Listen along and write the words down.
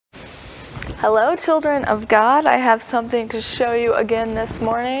Hello, children of God. I have something to show you again this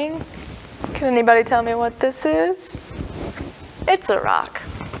morning. Can anybody tell me what this is? It's a rock.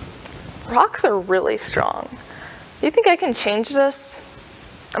 Rocks are really strong. Do you think I can change this?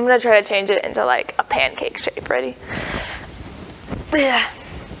 I'm going to try to change it into like a pancake shape. Ready? Yeah.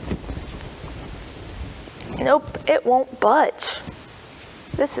 Nope, it won't budge.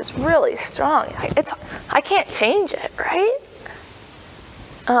 This is really strong. I can't change it, right?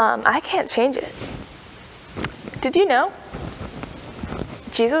 I can't change it. Did you know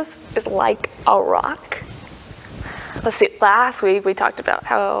Jesus is like a rock? Let's see, last week we talked about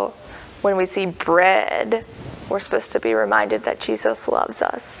how when we see bread, we're supposed to be reminded that Jesus loves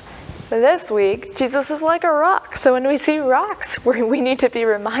us. This week, Jesus is like a rock. So when we see rocks, we need to be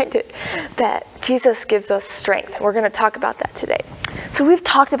reminded that Jesus gives us strength. We're going to talk about that today. So we've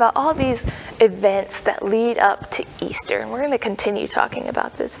talked about all these events that lead up to Easter, and we're going to continue talking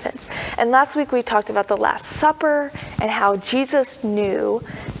about these events. And last week we talked about the Last Supper and how Jesus knew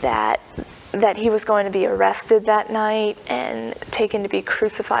that he was going to be arrested that night and taken to be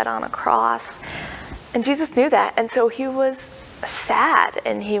crucified on a cross. And Jesus knew that, and so he was sad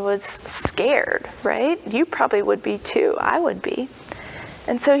and he was scared, right? You probably would be too. I would be.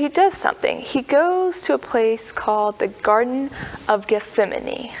 And so he does something. He goes to a place called the Garden of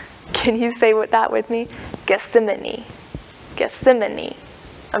Gethsemane. Can you say that with me? Gethsemane. Gethsemane.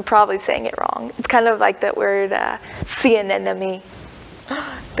 I'm probably saying it wrong. It's kind of like that word anemone.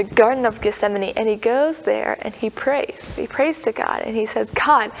 The Garden of Gethsemane. And he goes there and he prays. He prays to God and he says,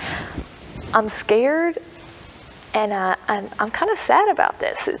 God, I'm scared and I'm kind of sad about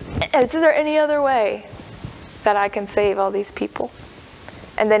this. Is there any other way that I can save all these people?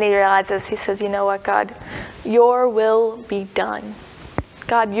 And then he realizes, he says, you know what, God, your will be done.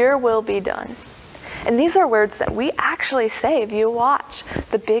 God, your will be done. And these are words that we actually say. If you watch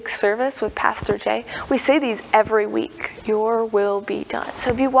the big service with Pastor Jay, we say these every week. Your will be done. So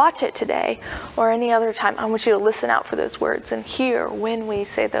if you watch it today or any other time, I want you to listen out for those words and hear when we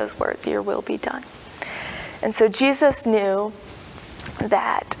say those words, your will be done. And so Jesus knew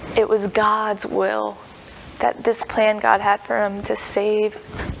that it was God's will, that this plan God had for him to save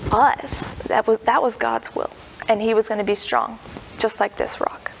us, that was God's will. And he was going to be strong, just like this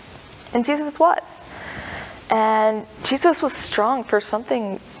rock. And Jesus was. And Jesus was strong for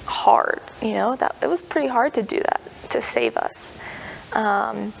something hard, that it was pretty hard to do that, to save us.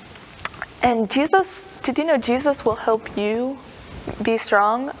 And Jesus, did you know Jesus will help you be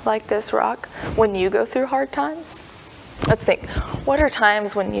strong like this rock when you go through hard times? Let's think, what are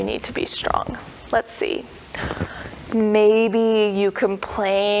times when you need to be strong? Let's see. Maybe you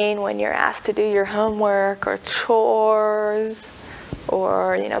complain when you're asked to do your homework or chores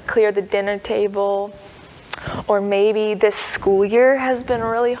or, clear the dinner table. Or maybe this school year has been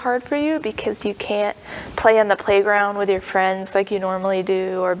really hard for you because you can't play on the playground with your friends like you normally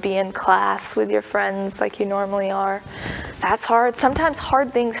do, or be in class with your friends like you normally are. That's hard. Sometimes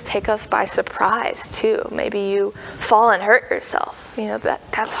hard things take us by surprise too. Maybe you fall and hurt yourself.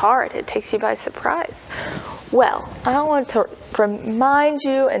 That's hard. It takes you by surprise. Well, I want to remind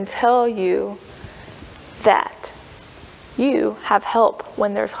you and tell you that you have help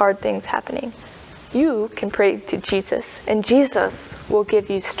when there's hard things happening. You can pray to Jesus, and Jesus will give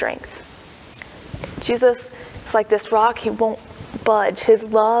you strength. Jesus is like this rock. He won't budge. His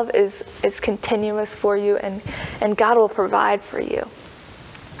love is continuous for you, and God will provide for you.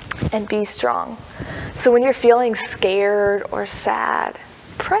 And be strong. So when you're feeling scared or sad,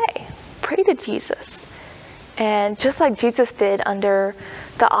 pray. Pray to Jesus. And just like Jesus did under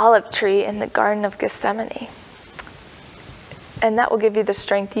the olive tree in the Garden of Gethsemane. And that will give you the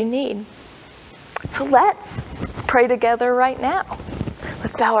strength you need. So let's pray together right now.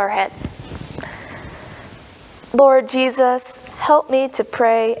 Let's bow our heads. Lord Jesus, help me to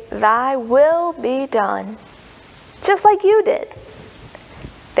pray, thy will be done, just like you did.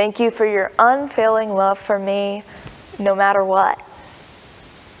 Thank you for your unfailing love for me, no matter what.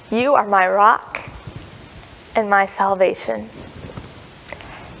 You are my rock and my salvation.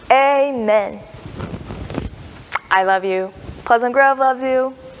 Amen. I love you. Pleasant Grove loves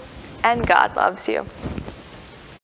you. And God loves you.